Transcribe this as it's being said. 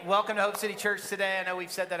Welcome to Hope City Church today. I know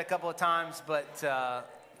we've said that a couple of times, but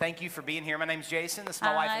thank you for being here. My name's Jason. This is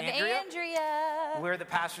my wife, Andrea. We're the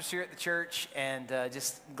pastors here at the church, and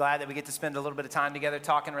just glad that we get to spend a little bit of time together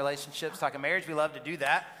talking relationships, talking marriage. We love to do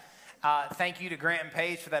that. Thank you to Grant and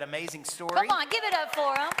Paige for that amazing story. Come on, give it up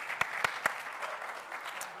for them.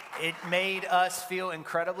 It made us feel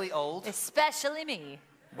incredibly old. Especially me.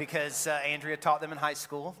 Because Andrea taught them in high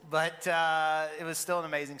school, but it was still an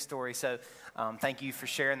amazing story. So thank you for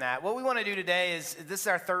sharing that. What we want to do today is, this is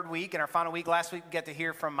our third week and our final week. Last week we got to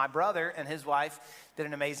hear from my brother and his wife, did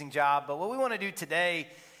an amazing job. But what we want to do today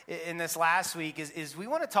in this last week is we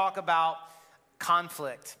want to talk about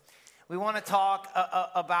conflict. We want to talk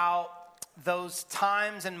about those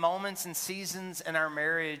times and moments and seasons in our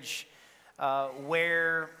marriage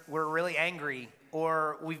where we're really angry,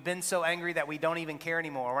 or we've been so angry that we don't even care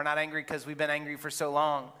anymore. We're not angry because we've been angry for so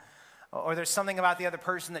long. Or there's something about the other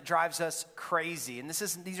person that drives us crazy. And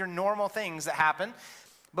these are normal things that happen.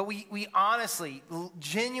 But we honestly,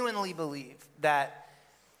 genuinely believe that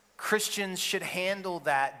Christians should handle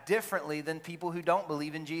that differently than people who don't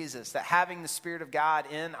believe in Jesus. That having the Spirit of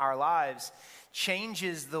God in our lives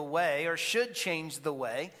changes the way, or should change the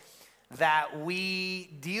way, that we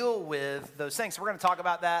deal with those things. So we're going to talk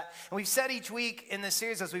about that. And we've said each week in this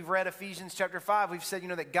series, as we've read Ephesians chapter 5, we've said,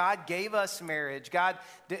 that God gave us marriage. God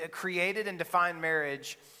created and defined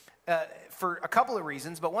marriage for a couple of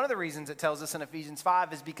reasons. But one of the reasons it tells us in Ephesians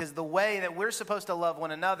 5 is because the way that we're supposed to love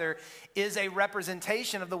one another is a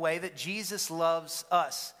representation of the way that Jesus loves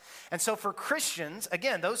us. And so for Christians,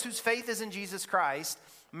 again, those whose faith is in Jesus Christ,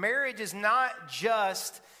 marriage is not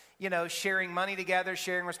just sharing money together,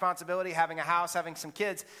 sharing responsibility, having a house, having some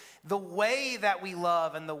kids. The way that we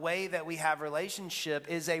love and the way that we have relationship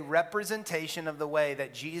is a representation of the way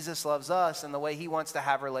that Jesus loves us and the way he wants to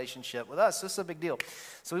have relationship with us. So this is a big deal.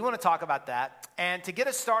 So we want to talk about that. And to get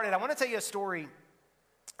us started, I want to tell you a story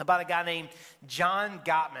about a guy named John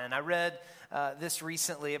Gottman. I read this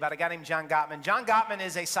recently about a guy named John Gottman. John Gottman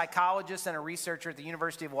is a psychologist and a researcher at the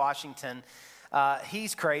University of Washington.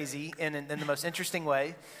 He's crazy in the most interesting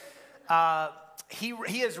way.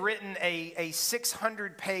 He has written a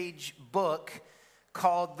 600-page book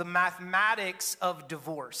called The Mathematics of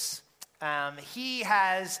Divorce. He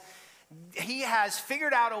has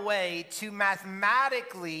figured out a way to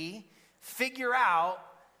mathematically figure out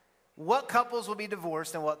what couples will be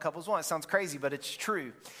divorced and what couples won't. It sounds crazy, but it's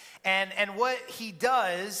true. And what he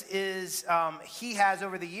does is he has,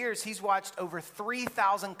 over the years, he's watched over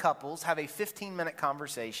 3,000 couples have a 15-minute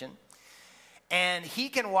conversation. And he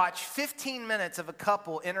can watch 15 minutes of a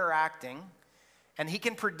couple interacting, and he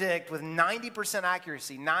can predict with 90%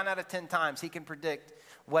 accuracy, 9 out of 10 times, he can predict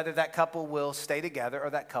whether that couple will stay together or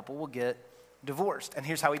that couple will get divorced. And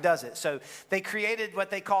here's how he does it. So they created what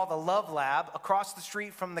they call the Love Lab across the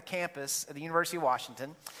street from the campus at the University of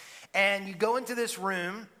Washington. And you go into this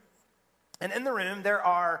room, and in the room there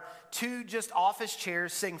are two just office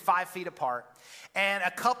chairs sitting 5 feet apart. And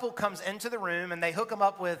a couple comes into the room and they hook them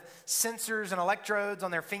up with sensors and electrodes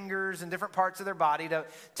on their fingers and different parts of their body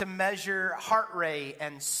to measure heart rate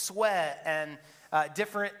and sweat and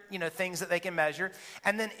different things that they can measure.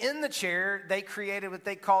 And then in the chair, they created what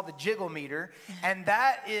they call the jiggle meter. And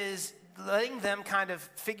that is letting them kind of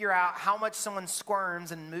figure out how much someone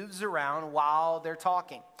squirms and moves around while they're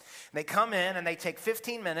talking. They come in and they take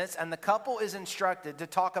 15 minutes, and the couple is instructed to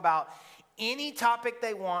talk about any topic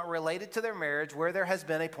they want related to their marriage where there has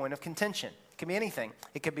been a point of contention. It can be anything.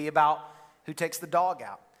 It could be about who takes the dog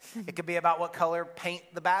out. It could be about what color paint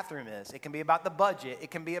the bathroom is. It can be about the budget. It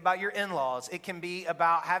can be about your in-laws. It can be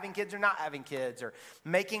about having kids or not having kids, or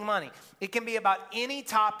making money. It can be about any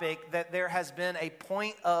topic that there has been a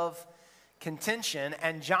point of contention,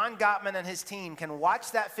 and John Gottman and his team can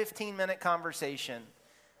watch that 15-minute conversation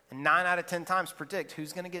and 9 out of 10 times predict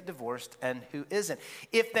who's going to get divorced and who isn't.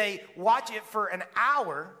 If they watch it for an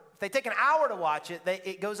hour, if they take an hour to watch it,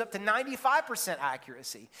 it goes up to 95%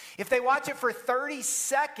 accuracy. If they watch it for 30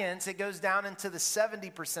 seconds, it goes down into the 70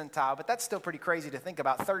 percentile. But that's still pretty crazy to think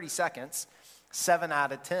about. 30 seconds, 7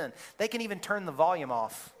 out of 10. They can even turn the volume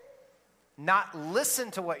off. Not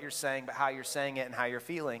listen to what you're saying, but how you're saying it and how you're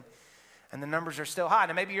feeling. And the numbers are still high.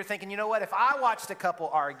 Now, maybe you're thinking, if I watched a couple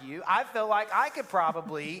argue, I feel like I could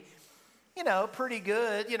probably, pretty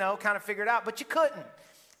good, kind of figure it out. But you couldn't.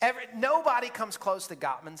 Nobody comes close to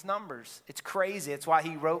Gottman's numbers. It's crazy. It's why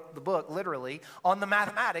he wrote the book, literally, on the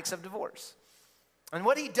mathematics of divorce. And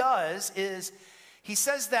what he does is he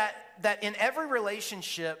says that in every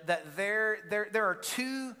relationship that there are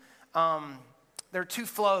two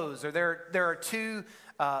flows, or there are two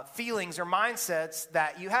feelings or mindsets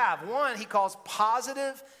that you have. One, he calls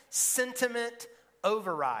positive sentiment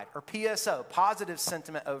override, or PSO, positive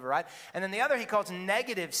sentiment override. And then the other he calls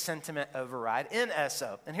negative sentiment override,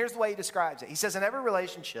 NSO. And here's the way he describes it. He says in every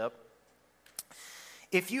relationship,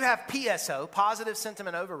 if you have PSO, positive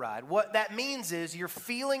sentiment override, what that means is your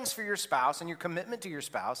feelings for your spouse and your commitment to your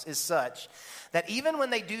spouse is such that even when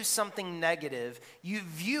they do something negative, you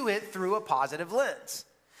view it through a positive lens.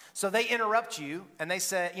 So they interrupt you and they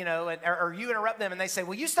say, or you interrupt them and they say,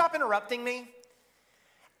 will you stop interrupting me?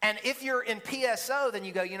 And if you're in PSO, then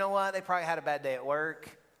you go, you know what? They probably had a bad day at work.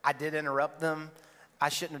 I did interrupt them. I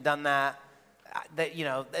shouldn't have done that.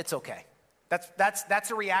 It's okay.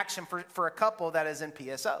 That's a reaction for a couple that is in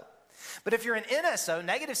PSO. But if you're in NSO,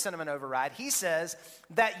 negative sentiment override, he says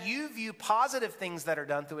that you view positive things that are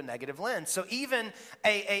done through a negative lens. So even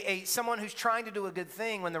someone who's trying to do a good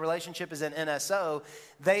thing when the relationship is in NSO,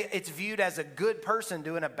 it's viewed as a good person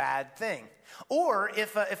doing a bad thing. Or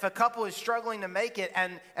if a couple is struggling to make it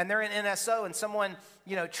and they're in NSO and someone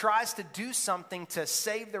tries to do something to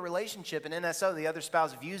save the relationship in NSO, the other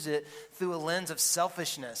spouse views it through a lens of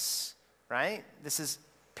selfishness, right? This is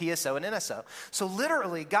PSO and NSO. So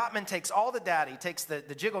literally, Gottman takes all the data, he takes the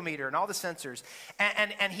jiggle meter and all the sensors,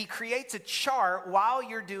 and he creates a chart while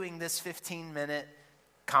you're doing this 15-minute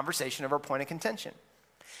conversation over a point of contention.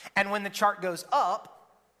 And when the chart goes up,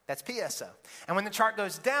 that's PSO. And when the chart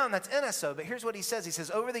goes down, that's NSO. But here's what he says. He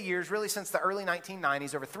says, over the years, really since the early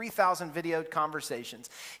 1990s, over 3,000 videoed conversations,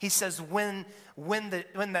 he says when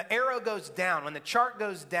the arrow goes down, when the chart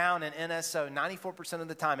goes down in NSO, 94% of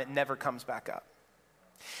the time, it never comes back up.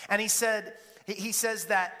 And he says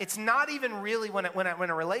that it's not even really, when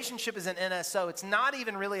a relationship is in NSO, it's not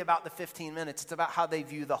even really about the 15 minutes. It's about how they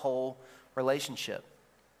view the whole relationship.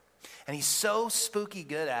 And he's so spooky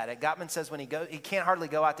good at it. Gottman says he can't hardly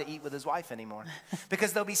go out to eat with his wife anymore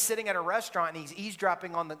because they'll be sitting at a restaurant and he's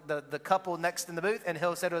eavesdropping on the couple next in the booth, and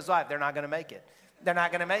he'll say to his wife, they're not going to make it. They're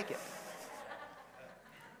not going to make it.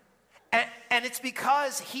 And it's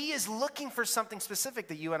because he is looking for something specific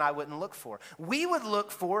that you and I wouldn't look for. We would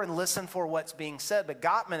look for and listen for what's being said, but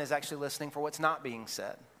Gottman is actually listening for what's not being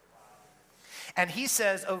said. And he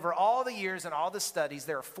says over all the years and all the studies,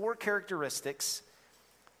 there are 4 characteristics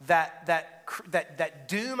that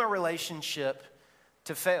doom a relationship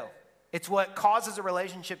to fail. It's what causes a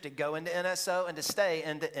relationship to go into NSO and to stay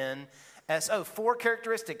into NSO. 4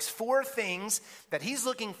 characteristics, 4 things that he's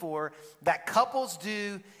looking for that couples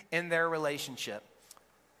do in their relationship.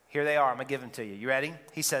 Here they are. I'm going to give them to you. You ready?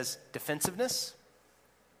 He says defensiveness,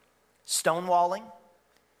 stonewalling,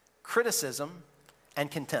 criticism, and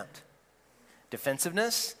contempt.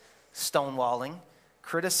 Defensiveness, stonewalling,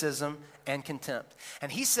 criticism, and contempt.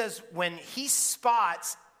 And he says when he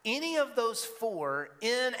spots any of those 4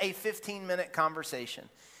 in a 15-minute conversation,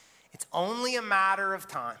 it's only a matter of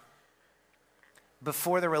time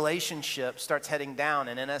before the relationship starts heading down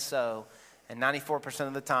in NSO, and 94%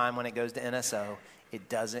 of the time when it goes to NSO, it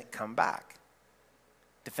doesn't come back.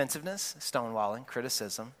 Defensiveness, stonewalling,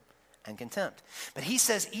 criticism, and contempt. But he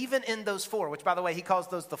says even in those 4, which by the way, he calls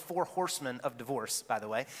those the 4 horsemen of divorce, by the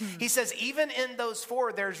way. He says even in those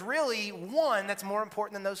 4, there's really one that's more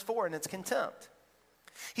important than those 4, and it's contempt.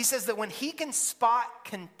 He says that when he can spot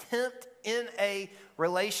contempt in a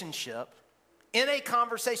relationship, in a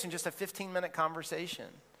conversation, just a 15-minute conversation,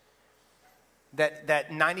 that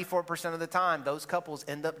 94% of the time, those couples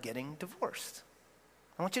end up getting divorced.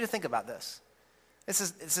 I want you to think about this. This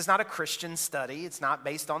is not a Christian study. It's not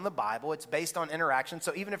based on the Bible. It's based on interaction.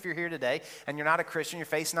 So even if you're here today and you're not a Christian, your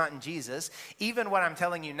faith's not in Jesus, even what I'm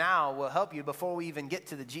telling you now will help you before we even get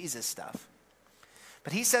to the Jesus stuff.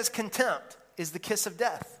 But he says contempt is the kiss of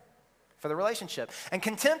death for the relationship. And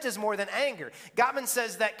contempt is more than anger. Gottman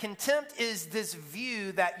says that contempt is this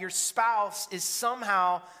view that your spouse is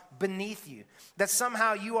somehow beneath you, that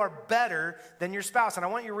somehow you are better than your spouse. And I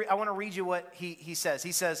want to read you what he says.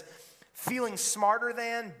 He says, feeling smarter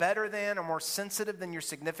than, better than, or more sensitive than your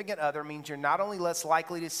significant other means you're not only less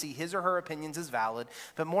likely to see his or her opinions as valid,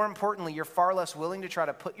 but more importantly, you're far less willing to try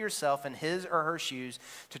to put yourself in his or her shoes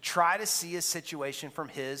to try to see a situation from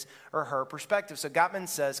his or her perspective. So Gottman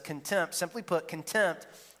says contempt, simply put, contempt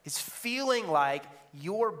is feeling like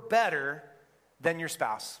you're better than your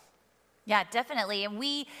spouse. Yeah, definitely. And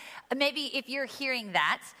maybe if you're hearing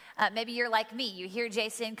that, maybe you're like me. You hear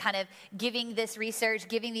Jason kind of giving this research,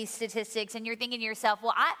 giving these statistics, and you're thinking to yourself,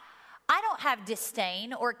 well, I don't have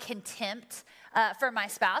disdain or contempt for my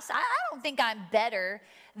spouse. I don't think I'm better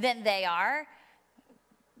than they are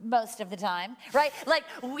most of the time, right? Like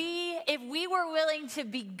if we were willing to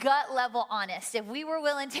be gut level honest, if we were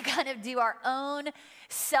willing to kind of do our own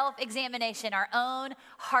self-examination, our own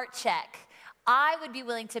heart check, I would be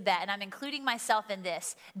willing to bet, and I'm including myself in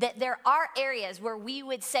this, that there are areas where we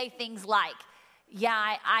would say things like,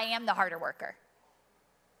 yeah, I am the harder worker.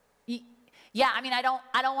 Yeah, I mean, I don't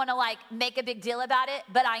want to like make a big deal about it,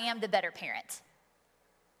 but I am the better parent.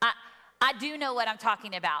 I do know what I'm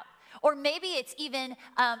talking about. Or maybe it's even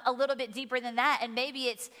a little bit deeper than that, and maybe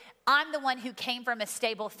it's, I'm the one who came from a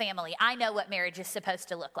stable family. I know what marriage is supposed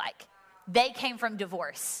to look like. They came from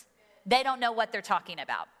divorce. They don't know what they're talking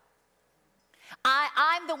about.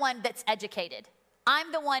 I'm the one that's educated.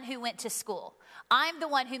 I'm the one who went to school. I'm the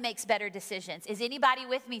one who makes better decisions. Is anybody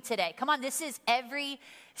with me today? Come on, this is every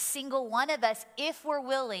single one of us, if we're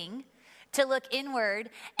willing to look inward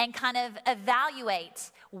and kind of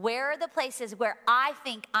evaluate where are the places where I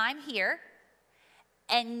think I'm here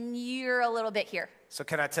and you're a little bit here. So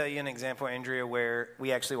can I tell you an example, Andrea, where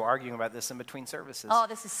we actually were arguing about this in between services? Oh,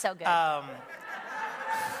 this is so good.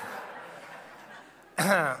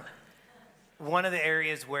 One of the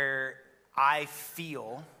areas where I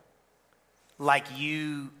feel like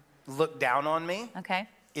you look down on me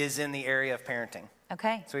is in the area of parenting.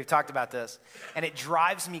 Okay. So we've talked about this, and it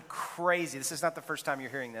drives me crazy. This is not the first time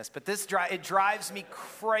you're hearing this, but it drives me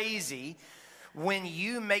crazy when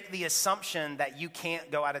you make the assumption that you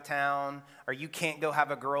can't go out of town or you can't go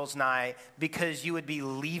have a girls' night because you would be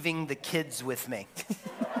leaving the kids with me.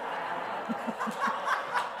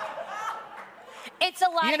 It's a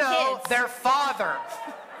lot of kids. Their father.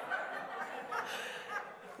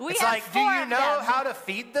 It's like, do you know how to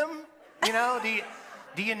feed them?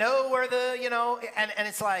 Do you know where and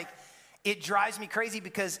it's like, it drives me crazy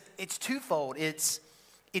because it's twofold. It's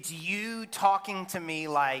you talking to me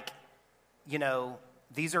like,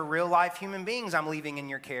 these are real life human beings I'm leaving in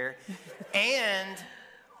your care. And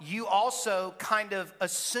you also kind of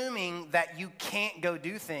assuming that you can't go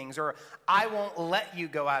do things, or I won't let you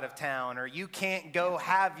go out of town, or you can't go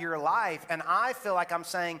have your life. And I feel like I'm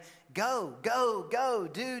saying, go,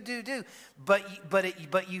 do. But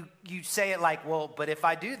you say it like, well, but if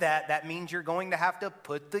I do that, that means you're going to have to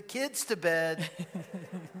put the kids to bed.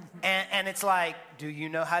 and it's like, do you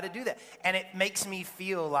know how to do that? And it makes me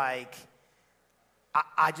feel like,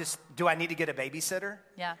 do I need to get a babysitter?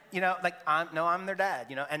 Yeah. I'm their dad,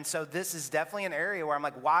 And so this is definitely an area where I'm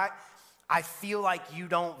like, why? I feel like you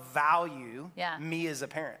don't value me as a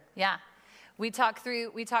parent. Yeah. We talk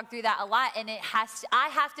through that a lot, and I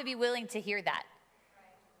have to be willing to hear that.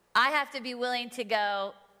 I have to be willing to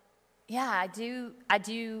go, yeah, I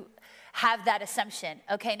do have that assumption.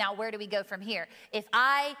 Okay, now where do we go from here? If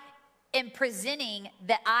I am presenting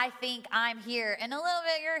that I think I'm here and a little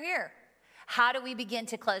bit you're here, how do we begin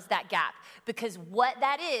to close that gap? Because what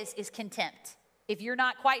that is contempt. If you're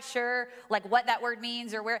not quite sure like what that word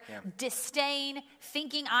means or where, disdain,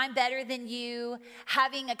 thinking I'm better than you,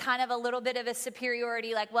 having a kind of a little bit of a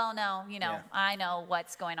superiority, like, well, no, I know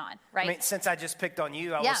what's going on, right? I mean, since I just picked on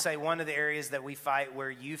you, I will say one of the areas that we fight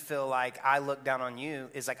where you feel like I look down on you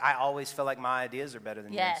is like, I always feel like my ideas are better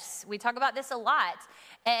than yours. Yes, we talk about this a lot.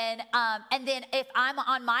 And then if I'm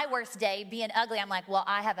on my worst day being ugly, I'm like, well,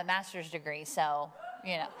 I have a master's degree, so,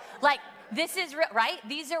 like this is real, right?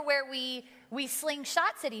 These are where we sling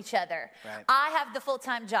shots at each other. Right. I have the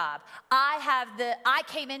full-time job. I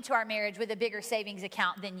came into our marriage with a bigger savings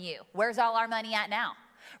account than you. Where's all our money at now?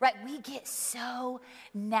 Right? We get so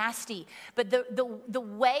nasty. But the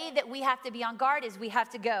way that we have to be on guard is we have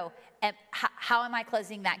to go, and how am I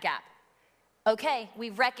closing that gap? Okay,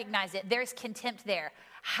 we've recognized it. There's contempt there.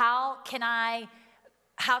 How can I,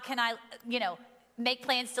 make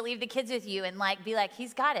plans to leave the kids with you and be like,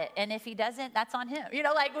 he's got it. And if he doesn't, that's on him.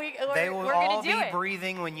 They will all be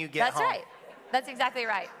breathing when you get home. That's right. That's exactly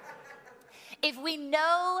right. If we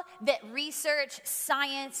know that research,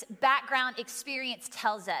 science, background, experience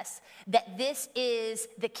tells us that this is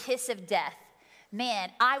the kiss of death,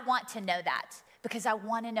 man, I want to know that because I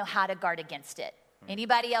want to know how to guard against it.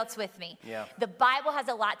 Anybody else with me? Yeah. The Bible has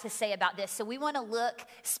a lot to say about this. So we want to look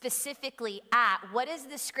specifically at what is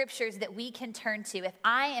the scriptures that we can turn to if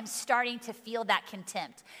I am starting to feel that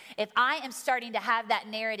contempt, if I am starting to have that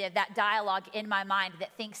narrative, that dialogue in my mind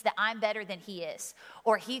that thinks that I'm better than he is,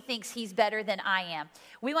 or he thinks he's better than I am.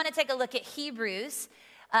 We want to take a look at Hebrews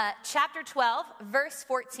chapter 12, verse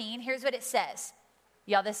 14. Here's what it says.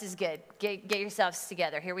 Y'all, this is good. Get yourselves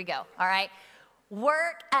together. Here we go. All right.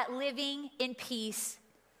 Work at living in peace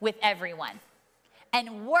with everyone,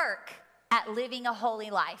 and work at living a holy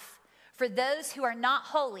life. For those who are not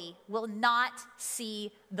holy will not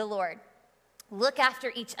see the Lord. Look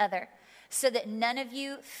after each other so that none of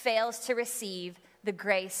you fails to receive the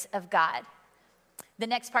grace of God. The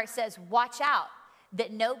next part says, watch out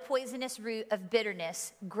that no poisonous root of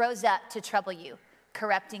bitterness grows up to trouble you,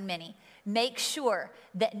 corrupting many. make sure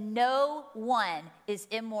that no one is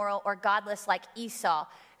immoral or godless like Esau,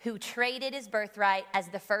 who traded his birthright as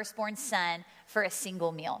the firstborn son for a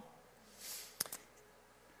single meal.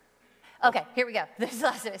 Okay, here we go. This is the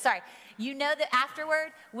last of it. Sorry. You know that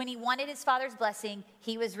afterward, when he wanted his father's blessing,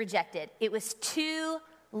 he was rejected. It was too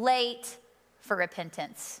late for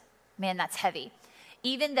repentance. Man, that's heavy.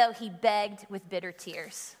 Even though he begged with bitter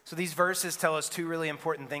tears. So these verses tell us two really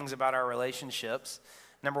important things about our relationships.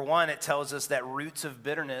 Number one, it tells us that roots of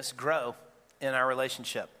bitterness grow in our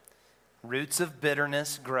relationship. Roots of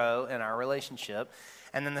bitterness grow in our relationship.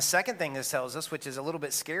 And then the second thing this tells us, which is a little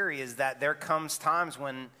bit scary, is that there comes times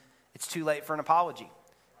when it's too late for an apology.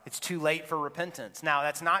 It's too late for repentance. Now,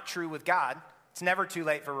 that's not true with God. It's never too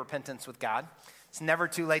late for repentance with God. It's never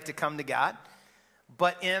too late to come to God.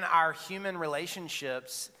 But in our human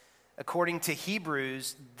relationships, according to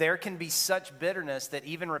Hebrews, there can be such bitterness that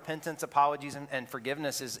even repentance, apologies, and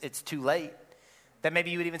forgiveness it's too late. That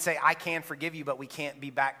maybe you would even say, I can forgive you, but we can't be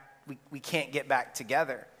back. We can't get back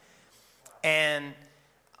together. And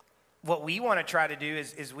what we want to try to do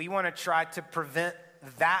is we want to try to prevent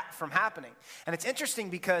that from happening. And it's interesting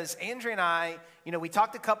because Andrea and I, we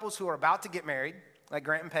talk to couples who are about to get married, like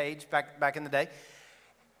Grant and Paige back in the day.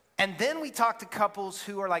 And then we talk to couples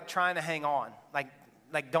who are like trying to hang on,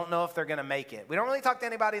 like don't know if they're going to make it. We don't really talk to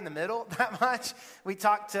anybody in the middle that much. We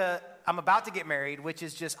talk to, I'm about to get married, which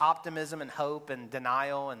is just optimism and hope and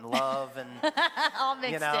denial and love and, all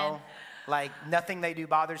mixed in. Like nothing they do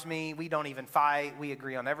bothers me. We don't even fight. We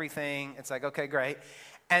agree on everything. It's like, okay, great.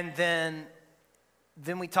 And then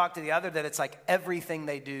we talk to the other that it's like everything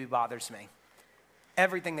they do bothers me.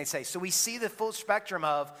 Everything they say. So we see the full spectrum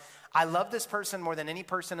of, I love this person more than any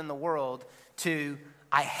person in the world, to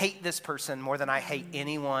I hate this person more than I hate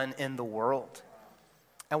anyone in the world.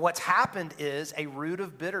 And what's happened is a root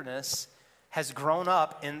of bitterness has grown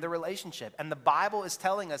up in the relationship. And the Bible is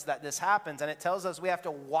telling us that this happens, and it tells us we have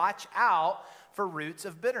to watch out for roots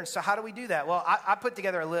of bitterness. So how do we do that? Well, I put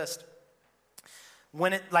together a list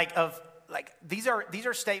these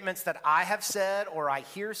are statements that I have said or I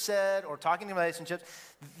hear said or talking in relationships.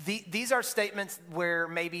 These are statements where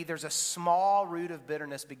maybe there's a small root of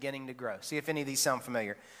bitterness beginning to grow. See if any of these sound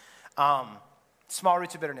familiar. Small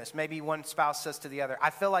roots of bitterness. Maybe one spouse says to the other,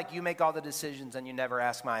 I feel like you make all the decisions and you never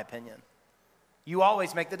ask my opinion. You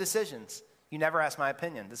always make the decisions. You never ask my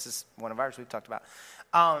opinion. This is one of ours we've talked about.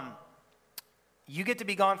 You get to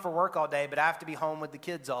be gone for work all day, but I have to be home with the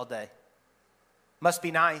kids all day. Must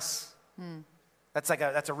be nice. That's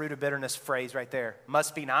a root of bitterness phrase right there.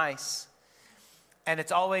 Must be nice. And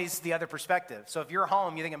it's always the other perspective. So if you're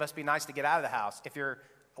home, you think it must be nice to get out of the house. If you're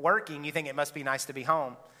working, you think it must be nice to be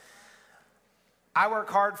home. I work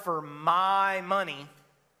hard for my money.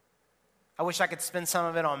 I wish I could spend some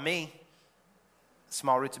of it on me.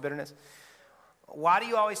 Small roots of bitterness. Why do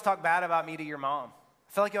you always talk bad about me to your mom?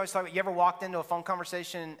 I feel like you always talk about, you ever walked into a phone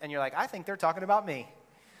conversation and you're like, I think they're talking about me,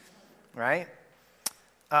 right?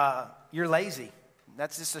 You're lazy.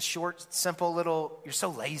 That's just a short, simple little, you're so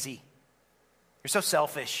lazy. You're so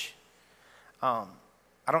selfish. I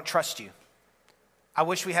don't trust you. I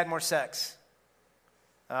wish we had more sex.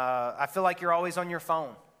 I feel like you're always on your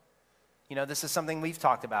phone. This is something we've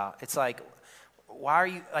talked about. It's like, why are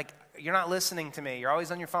you, like, you're not listening to me. You're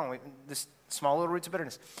always on your phone. This small little roots of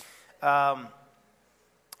bitterness. I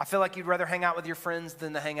feel like you'd rather hang out with your friends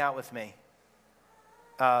than to hang out with me.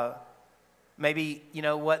 Maybe,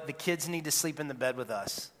 the kids need to sleep in the bed with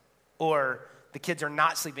us. Or the kids are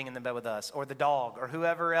not sleeping in the bed with us. Or the dog. Or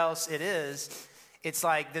whoever else it is. It's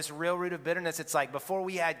like this real root of bitterness. It's like before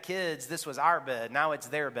we had kids, this was our bed. Now it's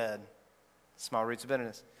their bed. Small roots of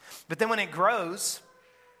bitterness. But then when it grows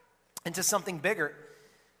into something bigger,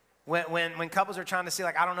 when couples are trying to see,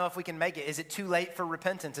 like, I don't know if we can make it. Is it too late for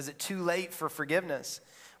repentance? Is it too late for forgiveness?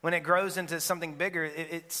 When it grows into something bigger,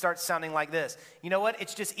 it starts sounding like this. You know what?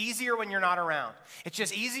 It's just easier when you're not around. It's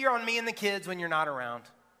just easier on me and the kids when you're not around.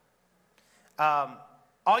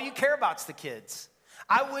 All you care about's the kids.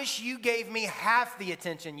 I wish you gave me half the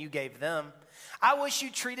attention you gave them. I wish you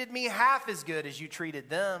treated me half as good as you treated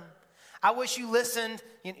them. I wish you listened,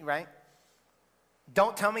 right?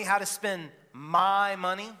 Don't tell me how to spend my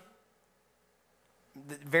money.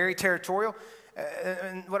 Very territorial.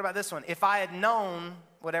 And what about this one? If I had known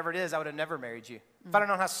whatever it is, I would have never married you. If I'd have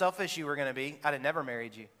known how selfish you were going to be, I'd have never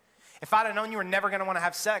married you. If I'd have known you were never going to want to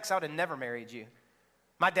have sex, I would have never married you.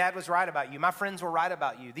 My dad was right about you. My friends were right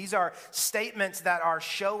about you. These are statements that are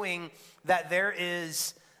showing that there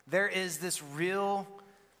is this real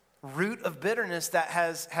root of bitterness that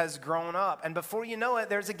has grown up. And before you know it,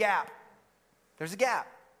 there's a gap. There's a gap.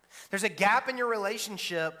 There's a gap in your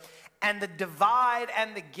relationship, and the divide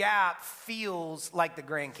and the gap feels like the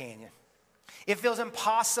Grand Canyon. It feels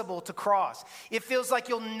impossible to cross. It feels like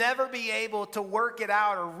you'll never be able to work it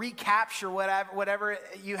out or recapture whatever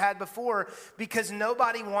you had before, because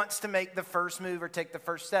nobody wants to make the first move or take the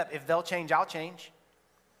first step. If they'll change, I'll change.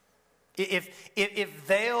 If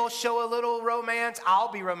they'll show a little romance,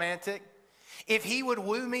 I'll be romantic. If he would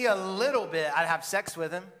woo me a little bit, I'd have sex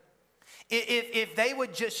with him. If they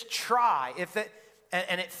would just try,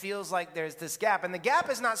 and it feels like there's this gap. And the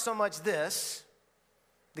gap is not so much this.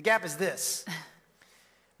 The gap is this.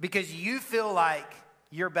 Because you feel like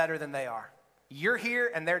you're better than they are. You're here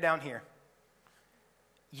and they're down here.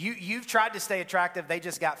 You've tried to stay attractive, they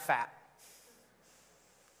just got fat.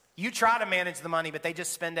 You try to manage the money, but they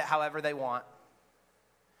just spend it however they want.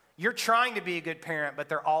 You're trying to be a good parent, but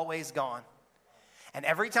they're always gone. And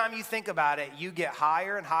every time you think about it, you get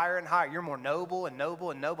higher and higher and higher. You're more noble and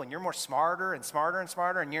noble and noble, and you're more smarter and smarter and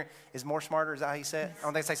smarter. And is more smarter, is that how you say it? I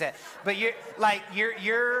don't think that's how you say it. But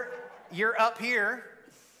you're up here,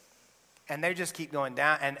 and they just keep going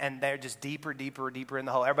down, and they're just deeper, deeper, deeper in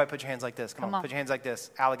the hole. Everybody put your hands like this. Come on, put your hands like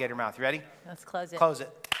this. Alligator mouth. You ready? Let's close it. Close it.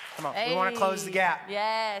 Come on. Hey. We want to close the gap.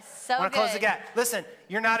 Yes, so good. We want to close the gap. Listen,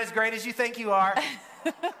 you're not as great as you think you are.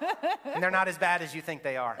 And they're not as bad as you think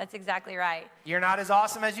they are. That's exactly right. You're not as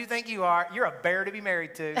awesome as you think you are. You're a bear to be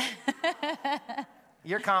married to.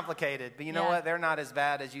 You're complicated, but you know what? They're not as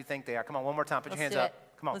bad as you think they are. Come on, one more time. Put your hands up.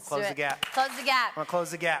 Come on, close the gap. Close the gap. I want to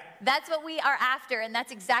close the gap. That's what we are after, and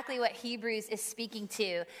that's exactly what Hebrews is speaking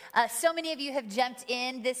to. So many of you have jumped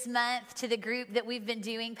in this month to the group that we've been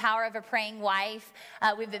doing, Power of a Praying Wife.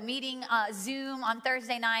 We've been meeting Zoom on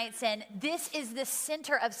Thursday nights, and this is the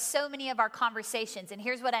center of so many of our conversations. And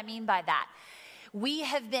here's what I mean by that. We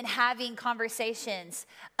have been having conversations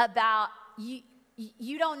about,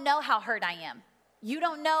 you don't know how hurt I am. You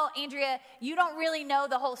don't know, Andrea, you don't really know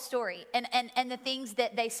the whole story and the things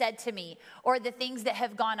that they said to me or the things that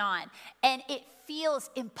have gone on. And it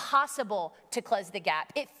feels impossible to close the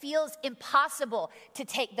gap. It feels impossible to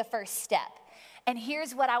take the first step. And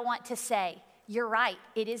here's what I want to say. You're right.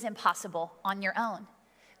 It is impossible on your own.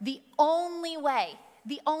 The only way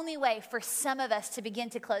for some of us to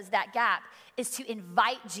begin to close that gap is to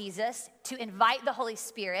invite Jesus, to invite the Holy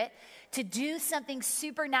Spirit, to do something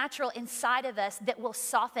supernatural inside of us that will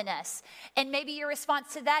soften us. And maybe your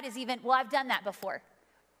response to that is even, well, I've done that before.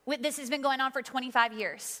 This has been going on for 25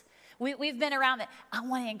 years. We've been around it. I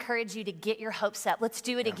want to encourage you to get your hopes up. Let's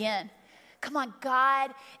do it again. Come on,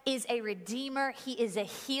 God is a redeemer. He is a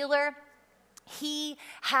healer. He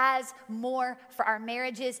has more for our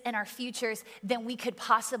marriages and our futures than we could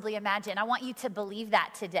possibly imagine. I want you to believe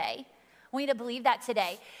that today. I want you to believe that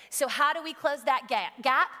today. So how do we close that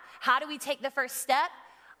gap? How do we take the first step?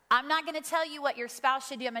 I'm not going to tell you what your spouse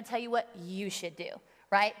should do. I'm going to tell you what you should do,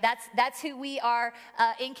 right? That's who we are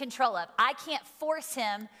in control of. I can't force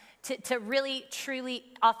him to really, truly,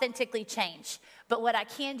 authentically change. But what I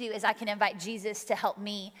can do is I can invite Jesus to help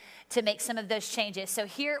me to make some of those changes. So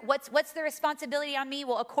here, what's the responsibility on me?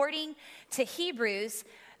 Well, according to Hebrews,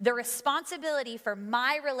 the responsibility for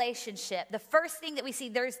my relationship, the first thing that we see,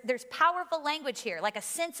 there's powerful language here, like a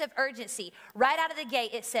sense of urgency. Right out of the gate,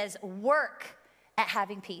 it says, work at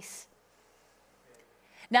having peace.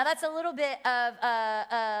 Now, that's a little bit of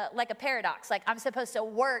like a paradox. Like, I'm supposed to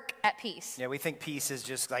work at peace. Yeah, we think peace is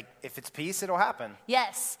just like, if it's peace, it'll happen.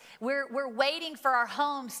 Yes, we're waiting for our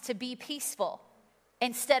homes to be peaceful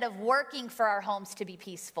instead of working for our homes to be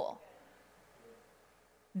peaceful.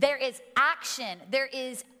 There is action, there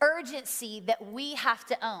is urgency that we have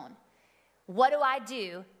to own. What do I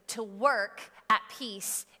do to work at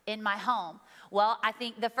peace in my home? Well, I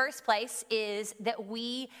think the first place is that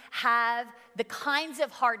we have the kinds of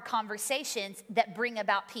hard conversations that bring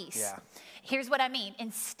about peace. Yeah. Here's what I mean.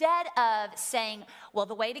 Instead of saying, well,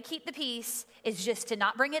 the way to keep the peace is just to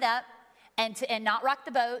not bring it up and not rock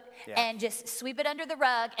the boat and just sweep it under the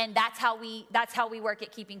rug, and that's how we work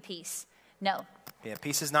at keeping peace. No. Yeah,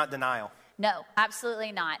 peace is not denial. No,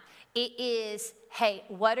 absolutely not. It is, hey,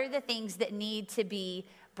 what are the things that need to be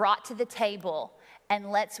brought to the table,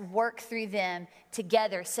 and let's work through them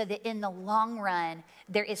together so that in the long run,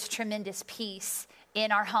 there is tremendous peace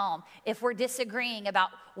in our home. If we're disagreeing about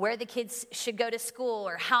where the kids should go to school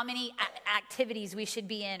or how many activities we should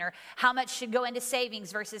be in or how much should go into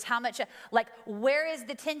savings versus how much, like, where is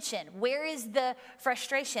the tension? Where is the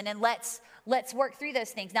frustration? And let's work through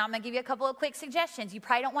those things. Now, I'm going to give you a couple of quick suggestions. You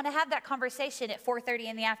probably don't want to have that conversation at 4:30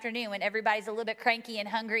 in the afternoon when everybody's a little bit cranky and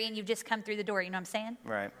hungry and you've just come through the door. You know what I'm saying?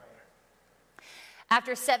 Right.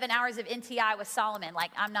 After 7 hours of NTI with Solomon,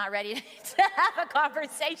 I'm not ready to have a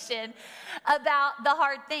conversation about the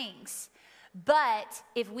hard things. But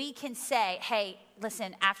if we can say, hey,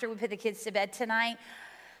 listen, after we put the kids to bed tonight,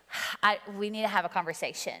 we need to have a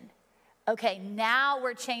conversation. Okay, now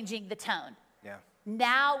we're changing the tone. Yeah.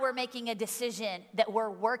 Now we're making a decision that we're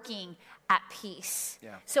working at peace.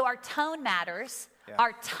 Yeah. So our tone matters,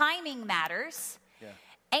 our timing matters,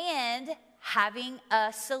 and having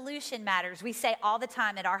a solution matters. We say all the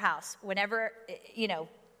time at our house, whenever,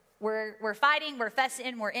 we're fighting, we're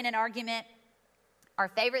fussing, we're in an argument, our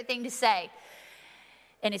favorite thing to say,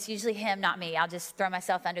 and it's usually him, not me. I'll just throw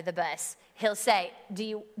myself under the bus. He'll say,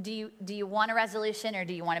 do you want a resolution or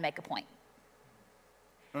do you want to make a point?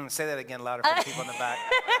 Say that again louder for the people in the back.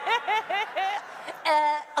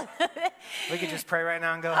 We could just pray right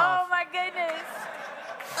now and go home. Oh my goodness.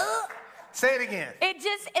 Say it again.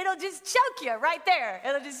 It'll just choke you right there.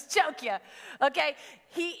 It'll just choke you. Okay?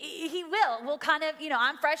 He will. We'll kind of,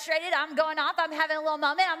 I'm frustrated. I'm going off. I'm having a little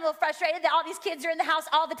moment. I'm a little frustrated that all these kids are in the house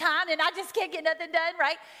all the time and I just can't get nothing done,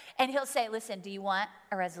 right? And he'll say, listen, do you want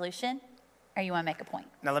a resolution or you want to make a point?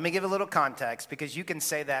 Now, let me give a little context because you can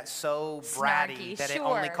say that so bratty that it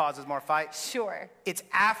only causes more fight. Sure. It's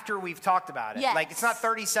after we've talked about it. Yes. Like, it's not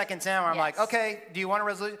 30 seconds in where I'm like, okay, do you want a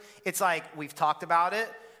resolution? It's like, we've talked about it.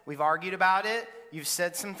 We've argued about it. You've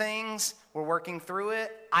said some things. We're working through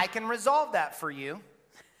it. I can resolve that for you,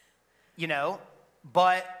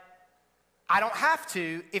 but I don't have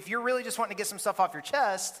to. If you're really just wanting to get some stuff off your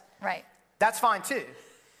chest, right? That's fine too.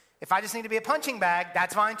 If I just need to be a punching bag,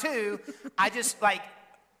 that's fine too. I just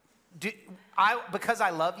because I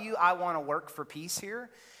love you, I want to work for peace here.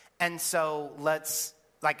 And so let's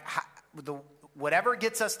whatever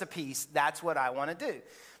gets us to peace, that's what I want to do.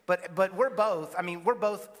 But we're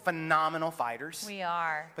both phenomenal fighters. We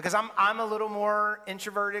are. Because I'm a little more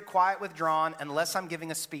introverted, quiet, withdrawn, unless I'm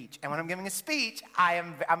giving a speech. And when I'm giving a speech,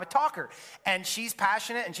 I'm a talker. And she's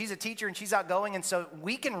passionate, and she's a teacher, and she's outgoing, and so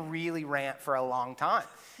we can really rant for a long time.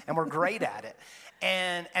 And we're great at it.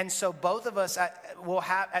 And so both of us will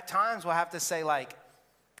have to say,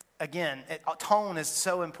 tone is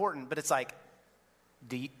so important, but it's like,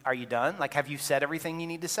 are you done? Like, have you said everything you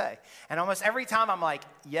need to say? And almost every time I'm like,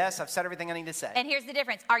 yes, I've said everything I need to say. And here's the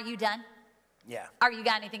difference. Are you done? Yeah. Are you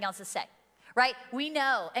got anything else to say? Right? We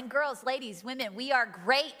know, and girls, ladies, women, we are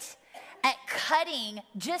great at cutting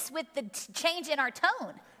just with the change in our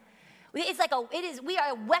tone. It's like we are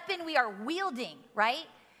a weapon we are wielding, right?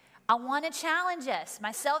 I want to challenge us,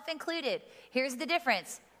 myself included. Here's the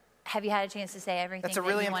difference. Have you had a chance to say everything That's a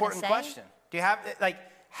really important question. Do you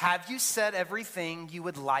have you said everything you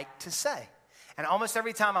would like to say? And almost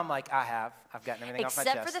every time I'm like, I've gotten everything off my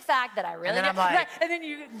chest. Except for the fact that I really and then I'm like, and then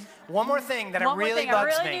you one more thing that really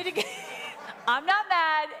bugs me. I'm not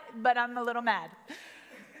mad, but I'm a little mad.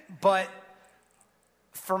 But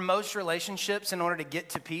for most relationships, in order to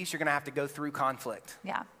get to peace, you're going to have to go through conflict.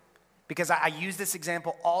 Yeah. Because I use this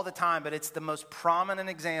example all the time, but it's the most prominent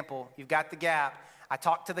example. You've got the gap. I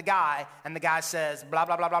talk to the guy, and the guy says, blah,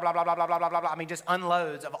 blah, blah, blah, blah, blah, blah, blah, blah, blah, blah. I mean, just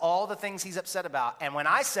unloads of all the things he's upset about. And when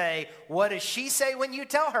I say, what does she say when you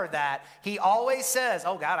tell her that? He always says,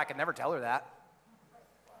 oh, God, I could never tell her that.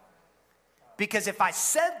 Because if I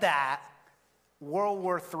said that, World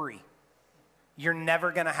War III, you're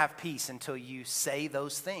never going to have peace until you say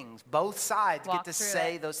those things. Both sides get to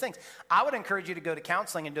say those things. I would encourage you to go to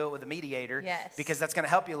counseling and do it with a mediator. Yes. Because that's going to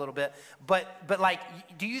help you a little bit. But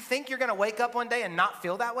do you think you're going to wake up one day and not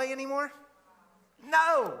feel that way anymore?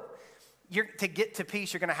 No. To get to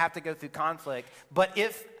peace, you're going to have to go through conflict. But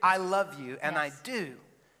if I love you, and I do,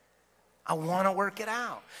 I want to work it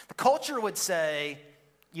out. The culture would say,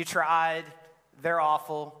 you tried, they're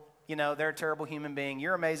awful, they're a terrible human being,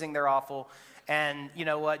 you're amazing, they're awful. And you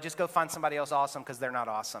know what? Just go find somebody else awesome because they're not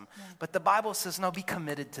awesome. Yeah. But the Bible says, no, be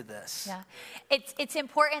committed to this. Yeah. It's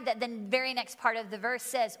important that the very next part of the verse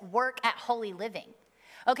says, work at holy living.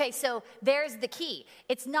 Okay, so there's the key.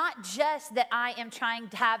 It's not just that I am trying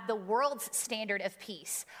to have the world's standard of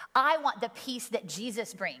peace. I want the peace that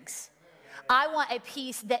Jesus brings. I want a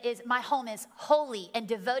peace that is, my home is holy and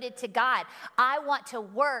devoted to God. I want to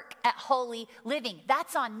work at holy living.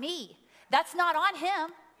 That's on me. That's not on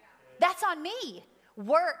him. That's on me.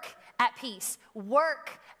 Work at peace.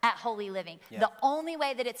 Work at holy living. Yeah. The only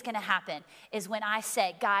way that it's going to happen is when I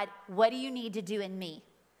say, God, what do you need to do in me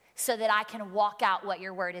so that I can walk out what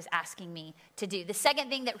your word is asking me to do? The second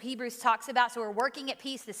thing that Hebrews talks about, so we're working at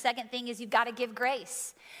peace. The second thing is you've got to give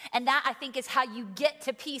grace. And that, I think, is how you get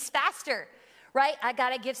to peace faster, right? I got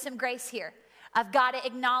to give some grace here. I've got to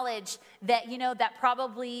acknowledge that, that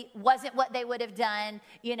probably wasn't what they would have done,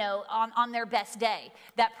 on their best day.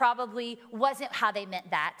 That probably wasn't how they meant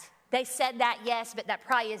that. They said that, yes, but that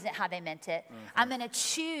probably isn't how they meant it. I'm going to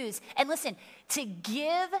choose. And listen, to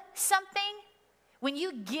give something, when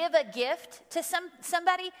you give a gift to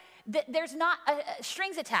somebody, there's not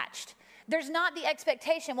strings attached. There's not the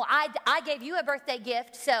expectation, well, I gave you a birthday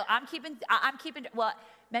gift, so I'm keeping, well,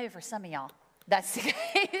 maybe for some of y'all, that's the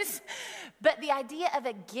case. But the idea of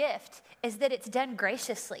a gift is that it's done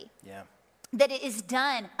graciously. Yeah. That it is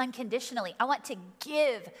done unconditionally. I want to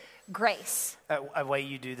give grace. A way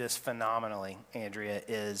you do this phenomenally, Andrea,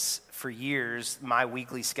 is for years, my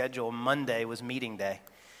weekly schedule, Monday was meeting day.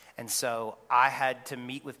 And so I had to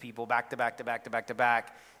meet with people back to back to back to back to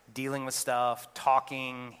back, dealing with stuff,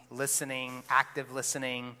 talking, listening, active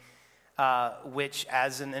listening, which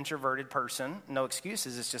as an introverted person, no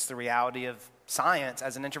excuses, it's just the reality of science.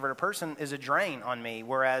 As an introverted person is a drain on me,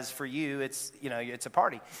 whereas for you, it's a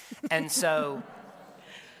party. And so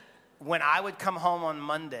when I would come home on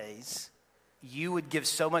Mondays, you would give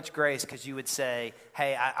so much grace because you would say,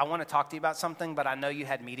 hey, I want to talk to you about something, but I know you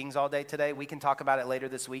had meetings all day today. We can talk about it later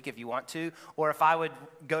this week if you want to. Or if I would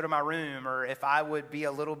go to my room, or if I would be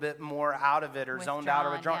a little bit more out of it or zoned out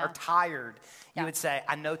or withdrawn or tired, you would say,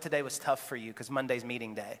 I know today was tough for you because Monday's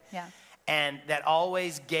meeting day. Yeah. And that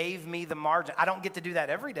always gave me the margin. I don't get to do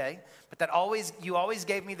that every day, but you always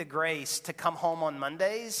gave me the grace to come home on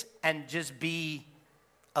Mondays and just be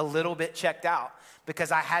a little bit checked out, because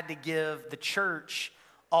I had to give the church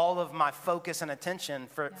all of my focus and attention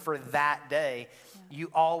for that day. Yeah.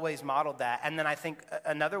 You always modeled that. And then I think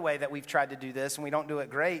another way that we've tried to do this, and we don't do it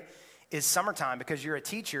great, is summertime. Because you're a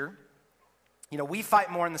teacher, we fight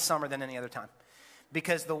more in the summer than any other time.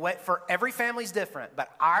 Because the way, for every family's different, but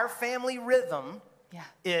our family rhythm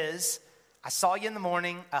is, I saw you in the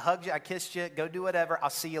morning, I hugged you, I kissed you, go do whatever, I'll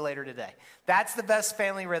see you later today. That's the best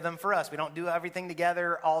family rhythm for us. We don't do everything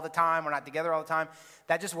together all the time. We're not together all the time.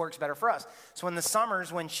 That just works better for us. So in the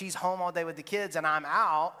summers, when she's home all day with the kids and I'm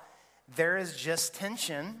out, there is just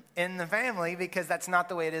tension in the family because that's not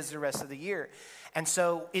the way it is the rest of the year. And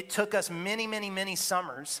so it took us many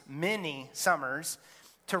summers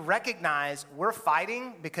to recognize we're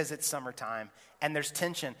fighting because it's summertime and there's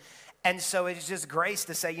tension. And so it's just grace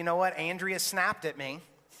to say, you know what, Andrea snapped at me,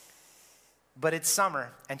 but it's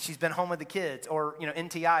summer and she's been home with the kids. Or,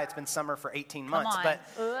 NTI, it's been summer for 18 months.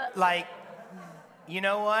 But you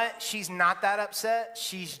know what? She's not that upset.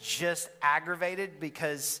 She's just aggravated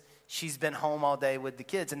because she's been home all day with the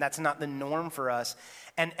kids. And that's not the norm for us.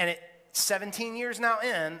 And it 17 years now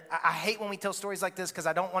in, I hate when we tell stories like this because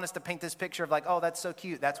I don't want us to paint this picture of like, oh, that's so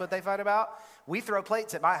cute. That's what they fight about. We throw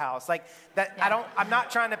plates at my house. Like that. Yeah. I'm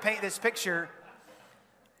not trying to paint this picture,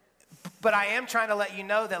 but I am trying to let you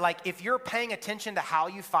know that like, if you're paying attention to how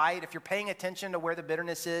you fight, if you're paying attention to where the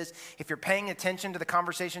bitterness is, if you're paying attention to the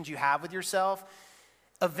conversations you have with yourself,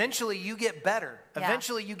 eventually you get better. Yeah.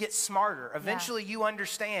 Eventually you get smarter. Eventually you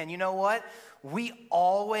understand, you know what? We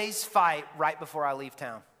always fight right before I leave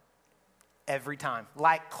town. Every time,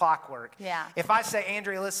 like clockwork. Yeah. If I say,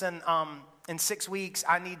 Andrea, listen, in 6 weeks,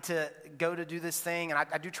 I need to go to do this thing, and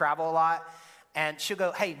I do travel a lot, and she'll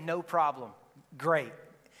go, hey, no problem. Great.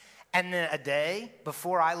 And then a day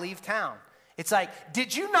before I leave town, it's like,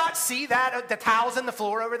 did you not see that, the towels in the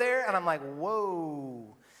floor over there? And I'm like,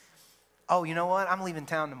 whoa. Oh, you know what? I'm leaving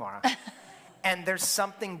town tomorrow. And there's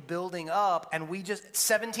something building up, and we just,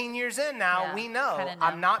 17 years in now, we know.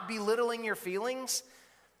 I'm not belittling your feelings,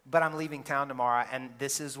 but I'm leaving town tomorrow, and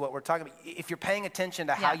this is what we're talking about. If you're paying attention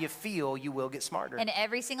to how you feel, you will get smarter. And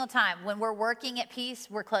every single time, when we're working at peace,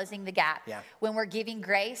 we're closing the gap. Yeah. When we're giving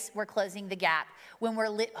grace, we're closing the gap. When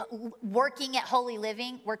we're working at holy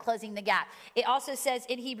living, we're closing the gap. It also says,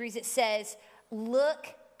 in Hebrews, it says, look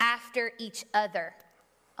after each other.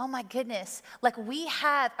 Oh my goodness. Like we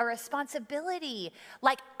have a responsibility.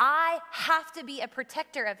 Like I have to be a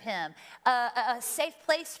protector of him, a safe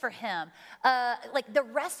place for him. Like the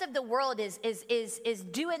rest of the world is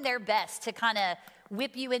doing their best to kind of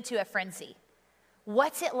whip you into a frenzy.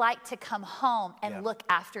 What's it like to come home and look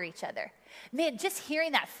after each other? Man, just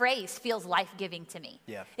hearing that phrase feels life-giving to me.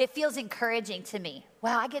 Yeah. It feels encouraging to me.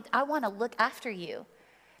 Wow, I want to look after you.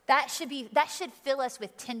 That should fill us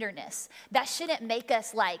with tenderness. That shouldn't make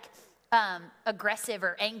us like aggressive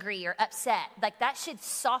or angry or upset. Like that should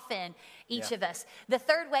soften each of us. The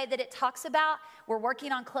third way that it talks about, we're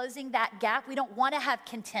working on closing that gap. We don't want to have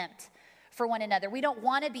contempt for one another. We don't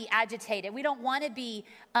want to be agitated. We don't want to be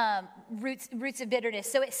roots of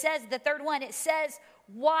bitterness. So it says, the third one, it says,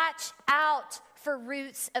 watch out for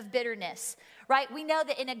roots of bitterness, right? We know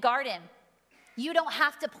that in a garden, you don't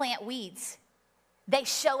have to plant weeds. They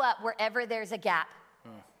show up wherever there's a gap.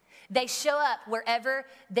 They show up wherever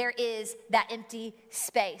there is that empty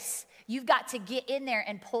space. You've got to get in there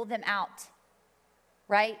and pull them out.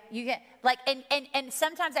 Right? You get like, and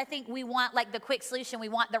sometimes I think we want like the quick solution. We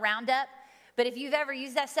want the Roundup. But if you've ever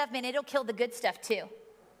used that stuff, man, it'll kill the good stuff too.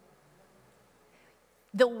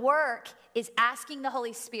 The work is asking the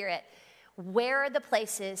Holy Spirit, where are the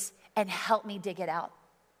places, and help me dig it out.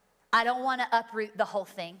 I don't want to uproot the whole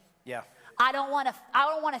thing. Yeah. I don't want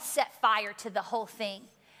to set fire to the whole thing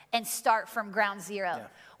and start from ground zero. Yeah.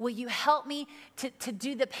 Will you help me to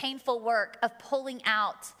do the painful work of pulling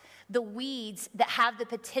out the weeds that have the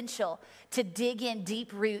potential to dig in deep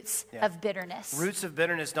roots of bitterness? Roots of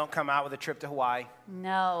bitterness don't come out with a trip to Hawaii.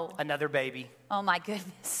 No. Another baby. Oh my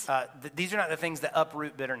goodness. These are not the things that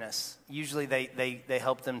uproot bitterness. Usually they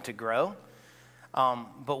help them to grow.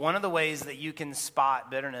 But one of the ways that you can spot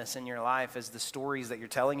bitterness in your life is the stories that you're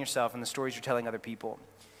telling yourself and the stories you're telling other people.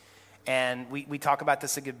 And we talk about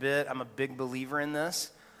this a good bit. I'm a big believer in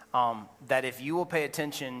this. That if you will pay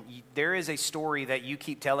attention, there is a story that you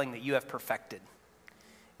keep telling that you have perfected.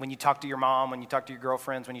 When you talk to your mom, when you talk to your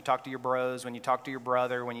girlfriends, when you talk to your bros, when you talk to your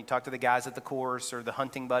brother, when you talk to the guys at the course or the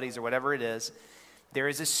hunting buddies or whatever it is, there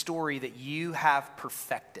is a story that you have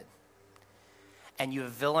perfected. And you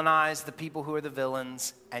have villainized the people who are the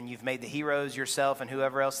villains, and you've made the heroes yourself and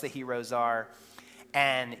whoever else the heroes are.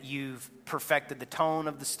 And you've perfected the tone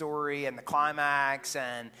of the story and the climax,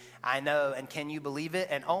 and I know, and can you believe it?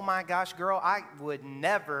 And oh my gosh, girl, I would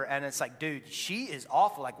never. And it's like, dude, she is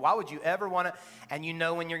awful. Like, why would you ever want to? And you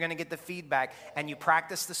know when you're going to get the feedback, and you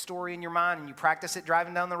practice the story in your mind, and you practice it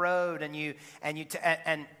driving down the road, and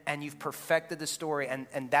you've perfected the story,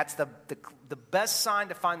 and that's the best sign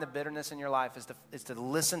to find the bitterness in your life is to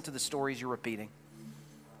listen to the stories you're repeating.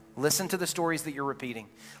 Listen to the stories that you're repeating.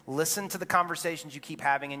 Listen to the conversations you keep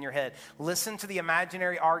having in your head. Listen to the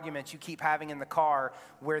imaginary arguments you keep having in the car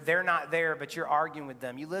where they're not there, but you're arguing with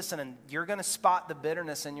them. You listen, and you're going to spot the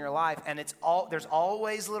bitterness in your life, and there's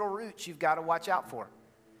always little roots you've got to watch out for.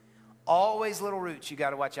 Always little roots you got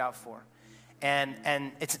to watch out for. And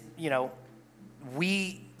it's,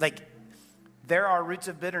 there are roots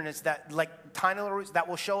of bitterness that, like tiny little roots that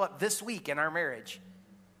will show up this week in our marriage.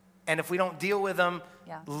 And if we don't deal with them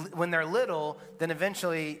when they're little, then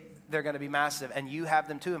eventually they're going to be massive. And you have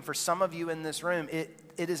them too. And for some of you in this room, it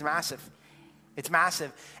is massive. It's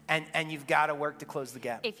massive. And you've got to work to close the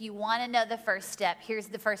gap. If you want to know the first step, here's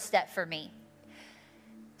the first step for me.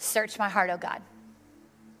 Search my heart, oh God.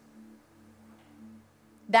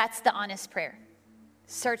 That's the honest prayer.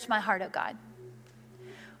 Search my heart, oh God.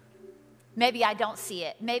 Maybe I don't see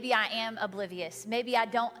it. Maybe I am oblivious. Maybe I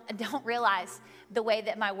don't realize the way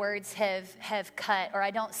that my words have cut, or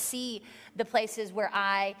I don't see the places where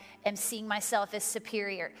I am seeing myself as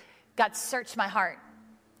superior. God, search my heart.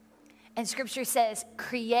 And Scripture says,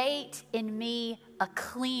 create in me a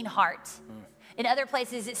clean heart. In other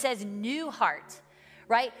places, it says new heart,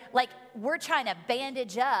 right? Like we're trying to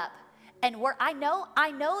bandage up, and I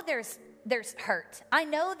know there's hurt. I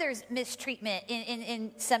know there's mistreatment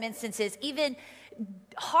in some instances, even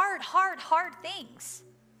hard things.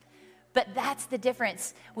 But that's the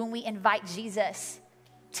difference when we invite Jesus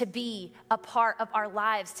to be a part of our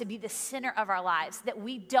lives, to be the center of our lives, that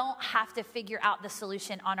we don't have to figure out the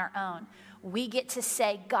solution on our own. We get to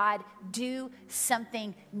say, God, do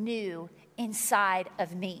something new inside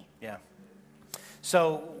of me. Yeah.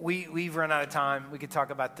 So we've run out of time. We could talk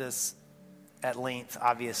about this at length,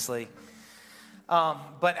 obviously.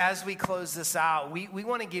 But as we close this out, we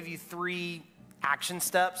want to give you 3 action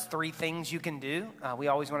steps, 3 things you can do. We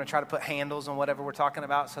always want to try to put handles on whatever we're talking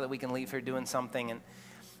about so that we can leave here doing something. And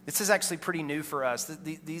this is actually pretty new for us.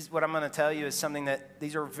 What I'm going to tell you is something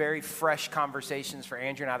these are very fresh conversations for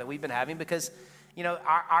Andrea and I that we've been having because,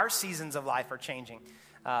 our seasons of life are changing.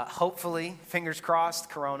 Hopefully, fingers crossed,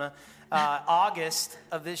 Corona, August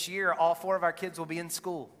of this year, all 4 of our kids will be in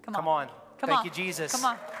school. Come on. Thank you, Jesus. Come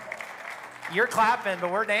on. You're clapping,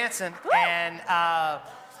 but we're dancing. Woo! And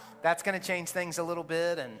that's going to change things a little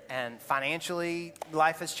bit. And financially,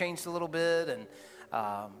 life has changed a little bit. And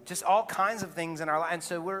just all kinds of things in our life. And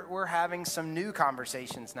so we're having some new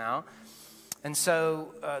conversations now. And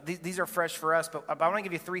so these are fresh for us. But I want to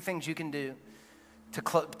give you 3 things you can do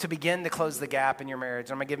to begin to close the gap in your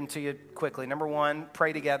marriage. I'm going to give them to you quickly. Number 1,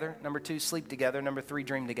 pray together. Number 2, sleep together. Number 3,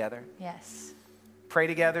 dream together. Yes. Pray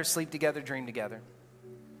together, sleep together, dream together.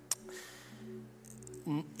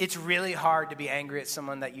 It's really hard to be angry at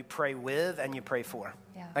someone that you pray with and you pray for.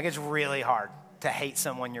 Yeah. Like it's really hard to hate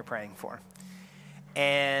someone you're praying for.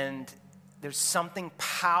 And there's something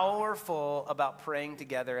powerful about praying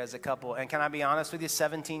together as a couple. And can I be honest with you,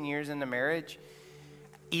 17 years into marriage,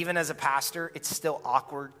 even as a pastor, it's still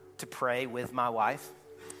awkward to pray with my wife.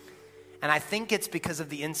 And I think it's because of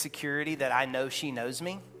the insecurity that I know she knows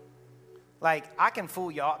me. Like, I can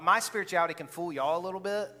fool y'all. My spirituality can fool y'all a little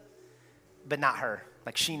bit, but not her.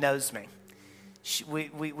 Like, she knows me.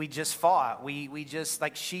 We just fought. We just,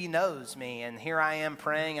 like, she knows me. And here I am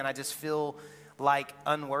praying, and I just feel like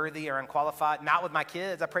unworthy or unqualified. Not with my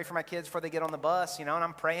kids. I pray for my kids before they get on the bus, and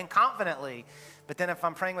I'm praying confidently. But then if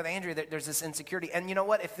I'm praying with Andrea, there's this insecurity. And you know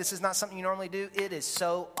what? If this is not something you normally do, it is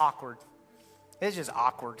so awkward. It's just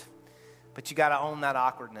awkward. But you got to own that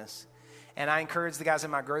awkwardness. And I encourage the guys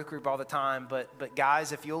in my growth group all the time. But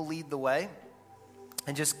guys, if you'll lead the way,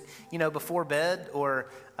 and just, before bed or,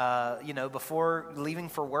 before leaving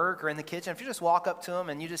for work or in the kitchen, if you just walk up to them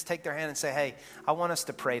and you just take their hand and say, hey, I want us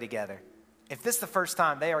to pray together. If this is the first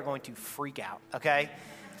time, they are going to freak out, okay?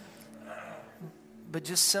 But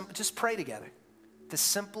just pray together. The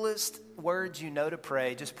simplest words to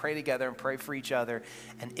pray, just pray together and pray for each other,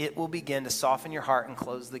 and it will begin to soften your heart and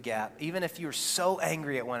close the gap. Even if you're so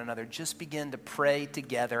angry at one another, just begin to pray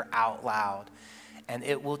together out loud, and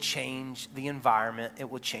it will change the environment. It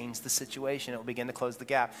will change the situation. It will begin to close the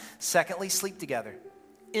gap. Secondly, sleep together.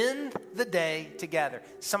 End the day together.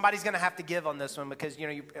 Somebody's going to have to give on this one because,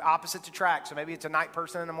 you're opposite to track, so maybe it's a night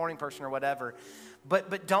person and a morning person or whatever.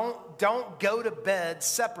 But don't go to bed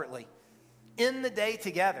separately. In the day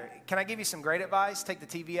together. Can I give you some great advice? Take the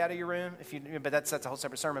TV out of your room, but that's a whole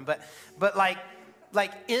separate sermon. But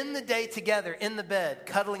like in the day together, in the bed,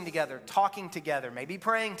 cuddling together, talking together, maybe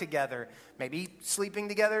praying together, maybe sleeping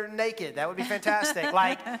together naked. That would be fantastic.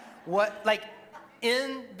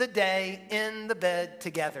 In the day, in the bed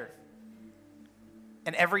together.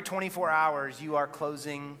 And every 24 hours, you are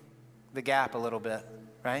closing the gap a little bit,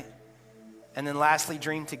 right? And then lastly,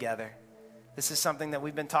 dream together. This is something that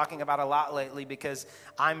we've been talking about a lot lately because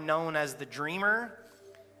I'm known as the dreamer.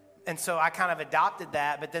 And so I kind of adopted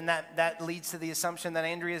that, but then that leads to the assumption that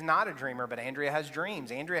Andrea is not a dreamer, but Andrea has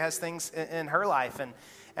dreams. Andrea has things in her life. And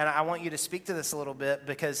I want you to speak to this a little bit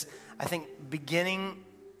because I think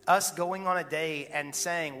us going on a day and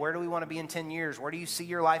saying, where do we want to be in 10 years? Where do you see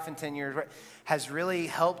your life in 10 years? Has really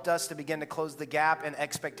helped us to begin to close the gap in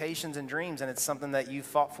expectations and dreams. And it's something that you've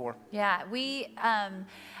fought for. Yeah,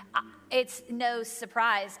 it's no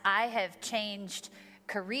surprise. I have changed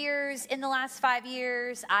careers in the last 5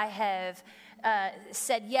 years. I have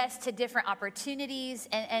said yes to different opportunities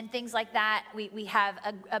and things like that. We have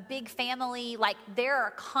a big family. Like, there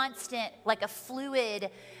are constant, like a fluid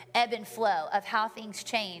ebb and flow of how things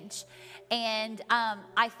change. And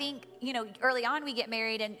I think, early on we get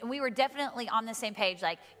married and we were definitely on the same page.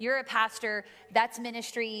 Like, you're a pastor, that's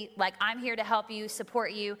ministry. Like, I'm here to help you,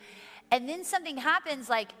 support you. And then something happens,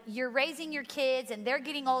 like you're raising your kids and they're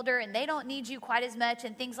getting older and they don't need you quite as much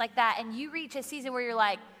and things like that. And you reach a season where you're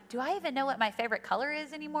like, do I even know what my favorite color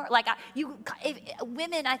is anymore? Like,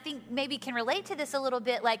 women, I think, maybe can relate to this a little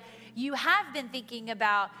bit. Like, you have been thinking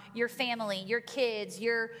about your family, your kids,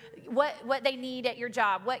 what they need at your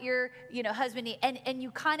job, what your husband needs, and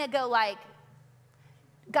you kind of go like,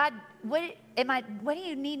 God, what do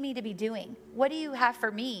you need me to be doing? What do you have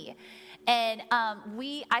for me? And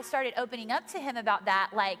I started opening up to him about that.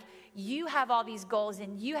 Like, you have all these goals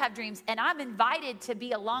and you have dreams, and I'm invited to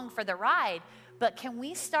be along for the ride. But can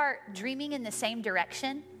we start dreaming in the same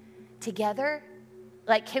direction together?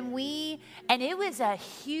 Like, can we? And it was a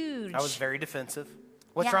huge. I was very defensive.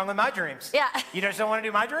 What's wrong with my dreams? Yeah. You just don't want to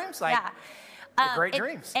do my dreams? Like, they're great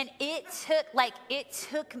dreams. And it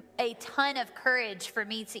took a ton of courage for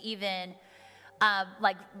me to even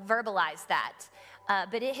verbalize that.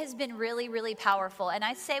 But it has been really, really powerful. And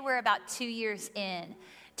I'd say we're about 2 years in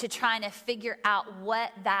to trying to figure out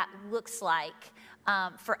what that looks like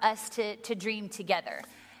for us to dream together.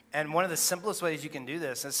 And one of the simplest ways you can do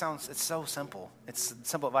this, it's so simple. It's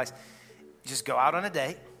simple advice. Just go out on a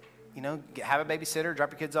date, have a babysitter,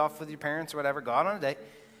 drop your kids off with your parents or whatever, go out on a date,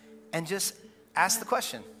 and just ask the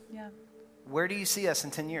question. Yeah. Where do you see us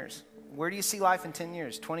in 10 years? Where do you see life in 10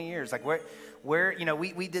 years, 20 years? Like, where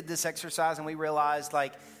we did this exercise and we realized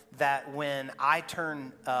that when I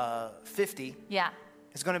turn 50,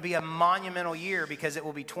 it's going to be a monumental year because it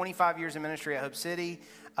will be 25 years in ministry at Hope City.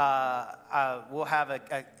 We'll have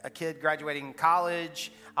a kid graduating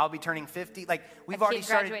college. I'll be turning 50. Like, we've already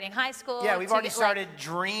started graduating high school. Yeah, we've already started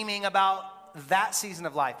dreaming about that season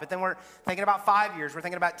of life. But then we're thinking about 5 years. We're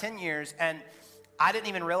thinking about 10 years. And I didn't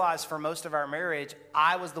even realize for most of our marriage,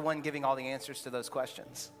 I was the one giving all the answers to those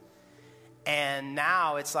questions. And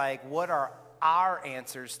now it's like, what are our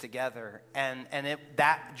answers together? And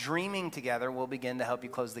that dreaming together will begin to help you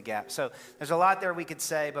close the gap. So there's a lot there we could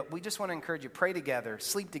say, but we just want to encourage you, pray together,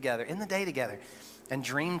 sleep together, in the day together, and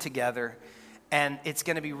dream together. And it's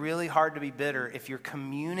going to be really hard to be bitter if you're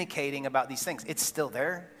communicating about these things. It's still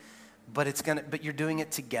there, but you're doing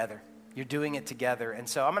it together. You're doing it together. And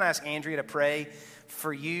so I'm going to ask Andrea to pray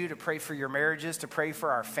for you, to pray for your marriages, to pray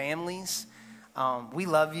for our families. We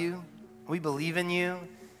love you. We believe in you.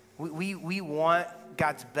 We want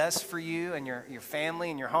God's best for you and your family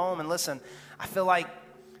and your home. And listen, I feel like,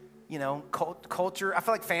 culture, I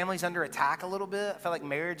feel like family's under attack a little bit. I feel like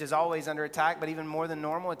marriage is always under attack, but even more than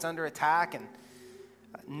normal, it's under attack. And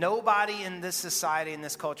nobody in this society, in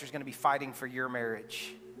this culture is going to be fighting for your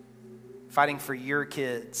marriage, fighting for your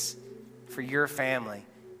kids, for your family.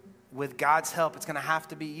 With God's help, it's going to have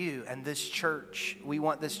to be you and this church. We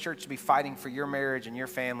want this church to be fighting for your marriage and your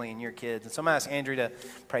family and your kids. And so I'm going to ask Andrea to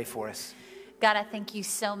pray for us. God, I thank you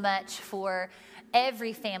so much for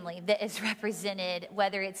every family that is represented,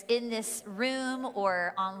 whether it's in this room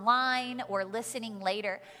or online or listening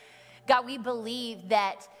later. God, we believe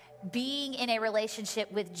that being in a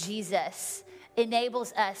relationship with Jesus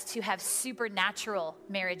enables us to have supernatural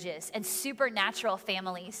marriages and supernatural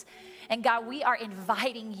families. And God, we are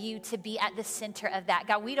inviting you to be at the center of that.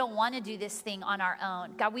 God, we don't want to do this thing on our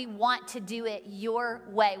own. God, we want to do it your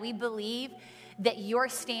way. We believe that your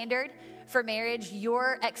standard for marriage,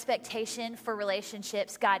 your expectation for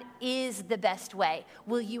relationships, God, is the best way.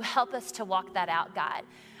 Will you help us to walk that out, God?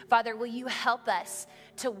 Father, will you help us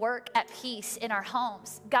to work at peace in our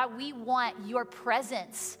homes? God, we want your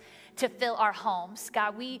presence to fill our homes.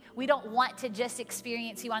 God, we don't want to just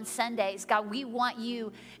experience you on Sundays. God, we want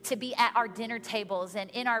you to be at our dinner tables and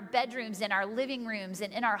in our bedrooms, in our living rooms,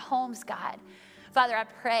 and in our homes, God. Father, I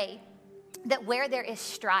pray that where there is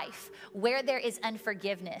strife, where there is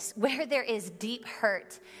unforgiveness, where there is deep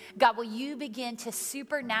hurt, God, will you begin to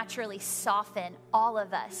supernaturally soften all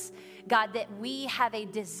of us? God, that we have a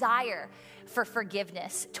desire for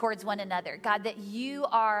forgiveness towards one another. God, that you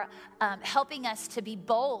are helping us to be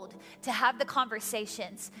bold, to have the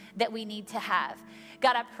conversations that we need to have.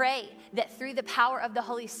 God, I pray that through the power of the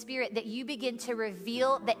Holy Spirit that you begin to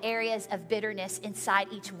reveal the areas of bitterness inside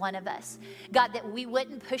each one of us. God, that we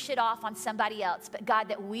wouldn't push it off on somebody else, but God,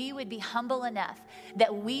 that we would be humble enough,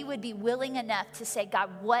 that we would be willing enough to say, God,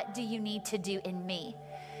 what do you need to do in me?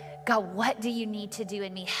 God, what do you need to do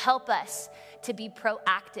in me? Help us to be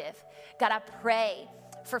proactive. God, I pray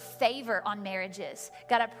for favor on marriages.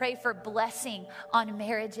 God, I pray for blessing on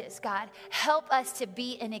marriages. God, help us to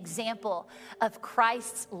be an example of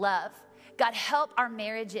Christ's love. God, help our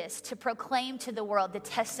marriages to proclaim to the world the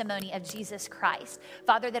testimony of Jesus Christ.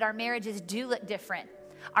 Father, that our marriages do look different.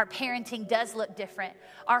 Our parenting does look different.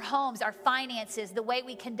 Our homes, our finances, the way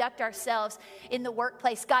we conduct ourselves in the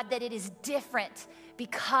workplace, God, that it is different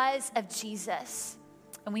because of Jesus.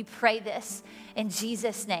 And we pray this in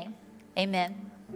Jesus' name. Amen.